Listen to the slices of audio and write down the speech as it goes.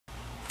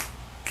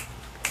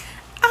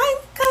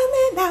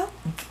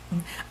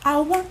I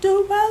want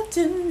the world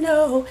to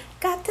know,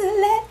 got to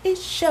let it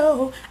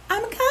show.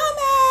 I'm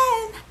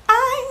coming,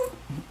 I'm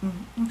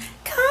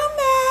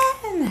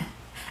coming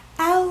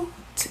out.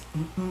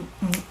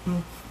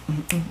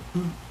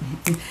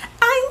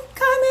 I'm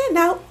coming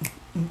out.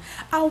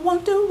 I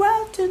want the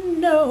world to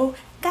know,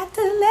 got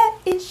to let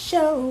it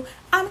show.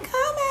 I'm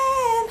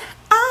coming,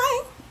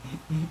 I'm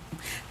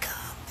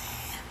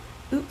coming,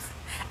 oops,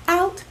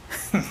 out.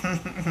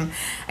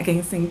 I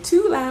can't sing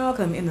too loud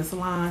because I'm in the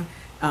salon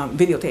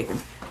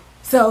videotaping.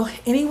 So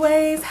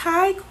anyways,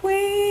 hi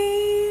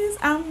queens,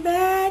 I'm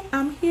back,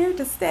 I'm here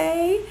to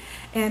stay.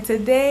 And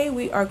today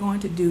we are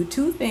going to do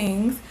two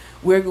things.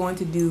 We're going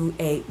to do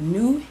a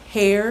new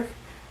hair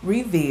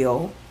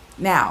reveal.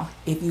 Now,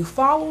 if you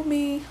follow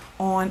me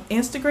on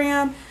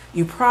Instagram,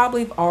 you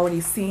probably have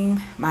already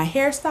seen my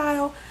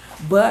hairstyle,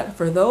 but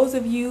for those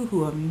of you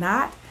who have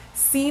not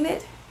seen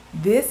it,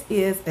 this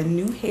is a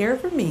new hair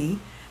for me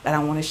that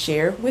I want to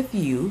share with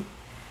you.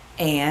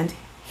 And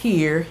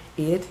here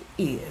it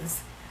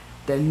is,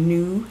 the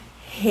new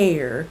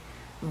hair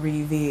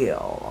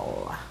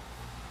reveal.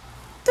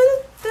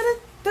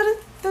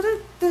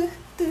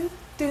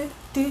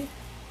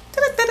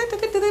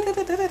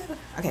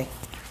 Okay.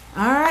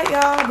 All right,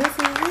 y'all. This is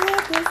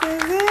it.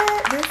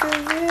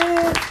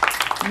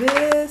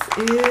 This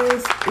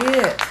is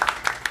it.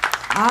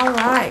 All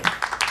right.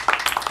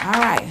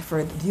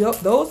 For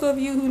those of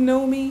you who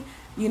know me,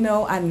 you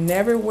know I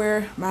never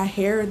wear my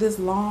hair this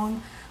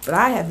long, but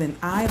I have been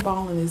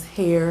eyeballing this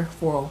hair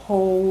for a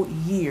whole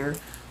year,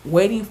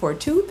 waiting for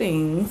two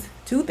things,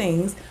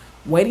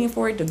 waiting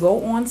for it to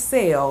go on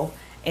sale,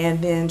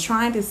 and then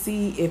trying to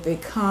see if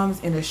it comes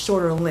in a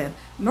shorter length.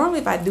 Normally,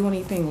 if I do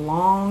anything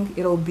long,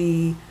 it'll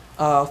be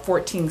a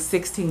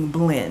 14-16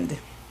 blend.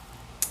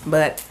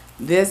 But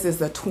this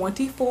is a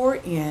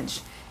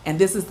 24-inch, and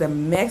this is the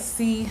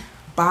Messy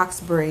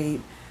Box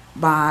Braid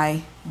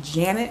by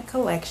Janet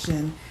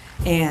Collection,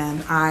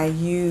 and I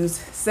use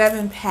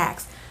 7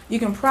 packs. You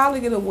can probably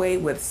get away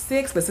with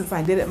 6, but since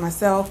I did it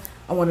myself,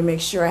 I want to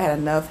make sure I had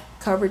enough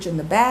coverage in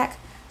the back.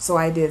 So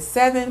I did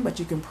 7, but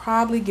you can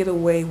probably get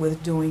away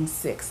with doing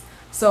 6.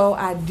 So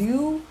I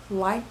do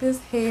like this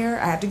hair.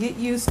 I have to get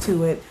used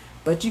to it,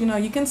 but you know,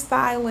 you can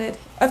style it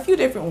a few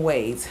different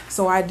ways.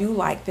 So I do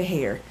like the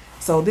hair.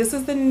 So this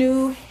is the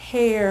new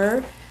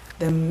hair,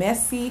 the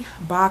Messy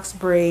Box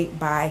Braid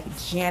by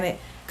Janet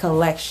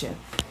Collection.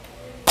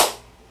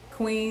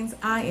 Queens,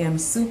 I am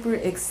super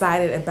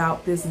excited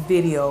about this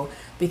video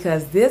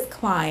because this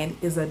client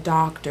is a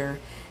doctor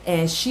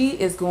and she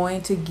is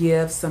going to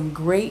give some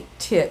great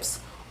tips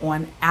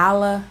on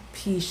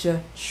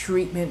alopecia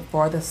treatment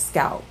for the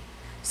scalp.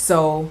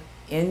 So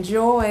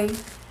enjoy.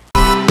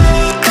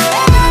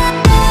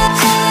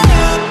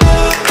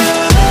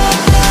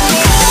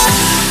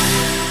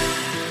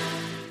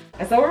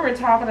 And so we were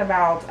talking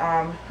about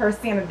her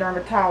seeing a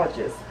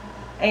dermatologist.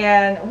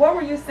 And what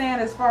were you saying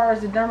as far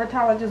as the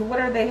dermatologist? What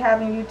are they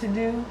having you to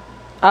do?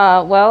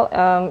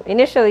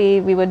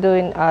 Initially we were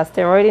doing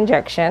steroid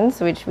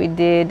injections, which we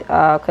did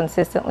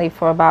consistently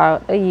for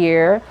about a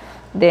year.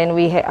 Then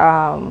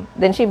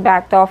then she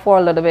backed off for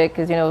a little bit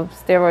because, you know,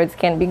 steroids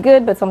can be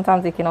good, but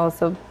sometimes it can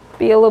also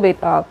be a little bit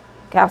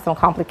have some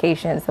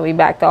complications. So we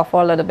backed off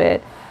for a little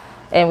bit,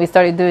 and we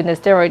started doing the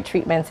steroid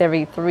treatments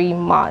every 3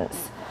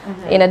 months.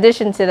 In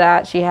addition to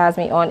that, she has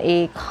me on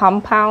a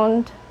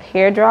compound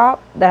hair drop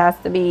that has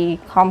to be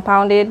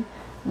compounded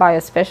by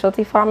a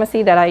specialty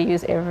pharmacy that I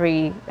use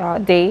every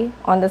day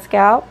on the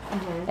scalp.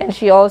 And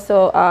she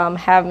also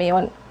have me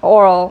on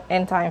oral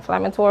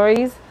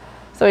anti-inflammatories.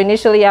 So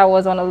initially I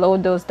was on a low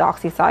dose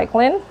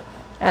doxycycline,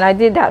 and I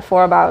did that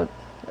for about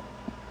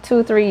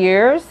 2-3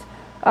 years.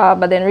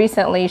 But then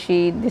recently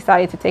she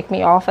decided to take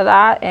me off of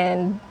that,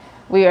 and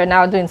we are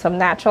now doing some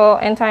natural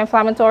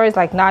anti-inflammatories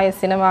like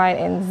niacinamide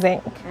and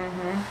zinc.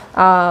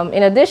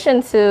 In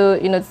addition to,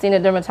 you know, seeing a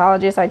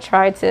dermatologist, I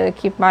try to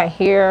keep my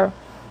hair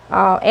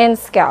and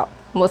scalp,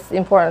 most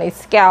importantly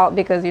scalp,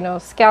 because, you know,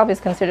 scalp is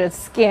considered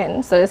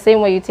skin. So the same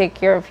way you take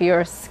care of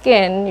your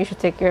skin, you should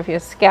take care of your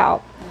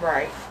scalp.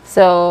 Right.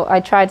 So I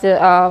try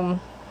to,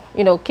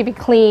 you know, keep it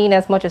clean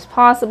as much as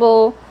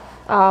possible,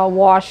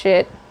 wash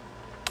it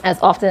as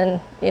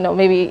often, you know,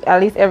 maybe at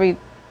least every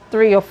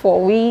 3 or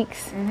 4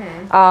 weeks.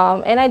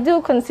 And I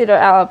do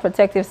consider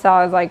protective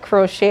styles like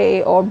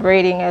crochet or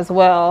braiding as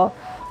well.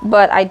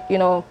 But I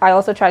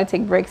also try to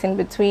take breaks in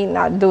between,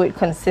 not do it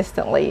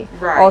consistently.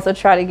 Right. Also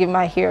try to give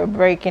my hair a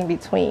break in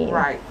between.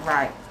 Right.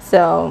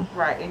 So.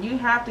 Right, and you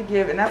have to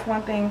give, and that's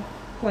one thing,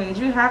 queens,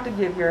 you have to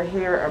give your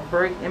hair a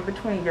break in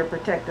between your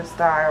protective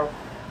style.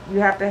 You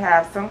have to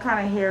have some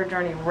kind of hair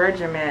journey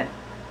regimen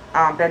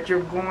that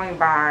you're going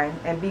by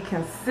and be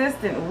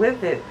consistent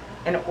with it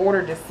in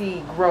order to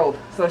see growth.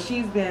 So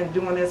she's been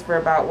doing this for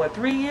about, what,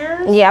 3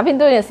 years? Yeah, I've been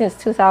doing it since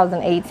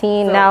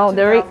 2018. So now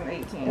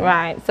 2018.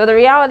 Right. So the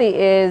reality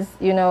is,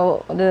 you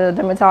know, the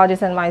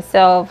dermatologist and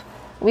myself,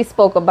 we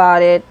spoke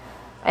about it,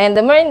 and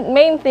the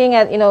main thing,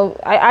 you know,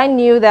 I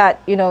knew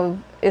that, you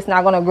know, it's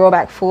not going to grow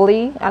back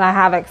fully, and I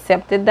have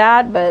accepted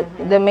that, but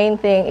the main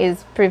thing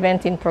is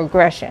preventing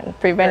progression,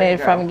 preventing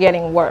it from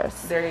getting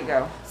worse. There you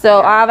go.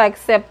 So I've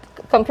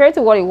accepted, compared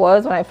to what it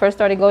was when I first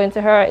started going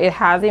to her, it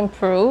has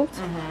improved.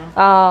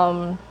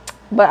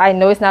 But I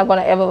know it's not going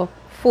to ever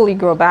fully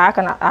grow back,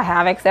 and I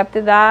have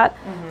accepted that.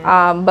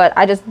 But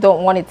I just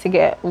don't want it to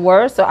get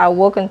worse, so I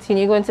will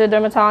continue going to the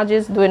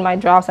dermatologist, doing my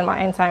drops and my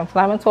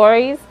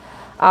anti-inflammatories,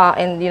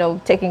 and, you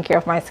know, taking care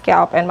of my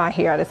scalp and my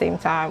hair at the same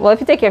time. Well, if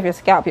you take care of your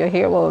scalp, your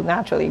hair will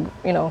naturally,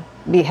 you know,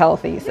 be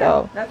healthy.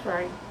 So that's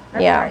right.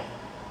 That's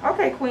right.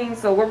 Okay, Queen,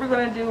 so what we're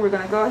going to do, we're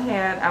going to go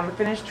ahead, I'm going to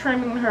finish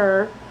trimming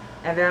her,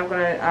 and then I'm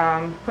going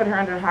to put her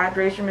under the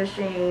hydration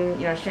machine,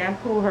 you know,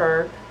 shampoo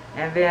her,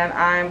 and then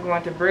I'm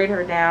going to braid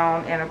her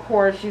down, and of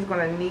course she's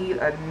going to need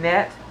a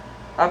net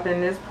up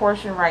in this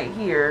portion right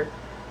here,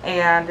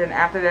 and then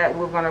after that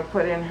we're going to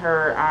put in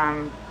her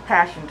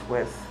passion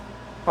twist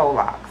faux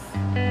locks.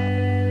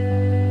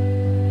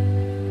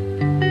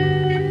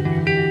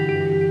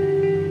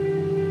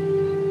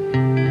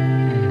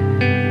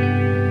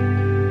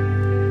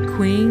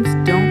 Queens,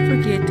 don't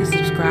forget to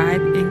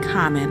subscribe and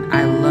comment.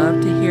 I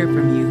love to hear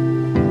from you.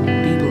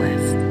 Be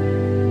blessed.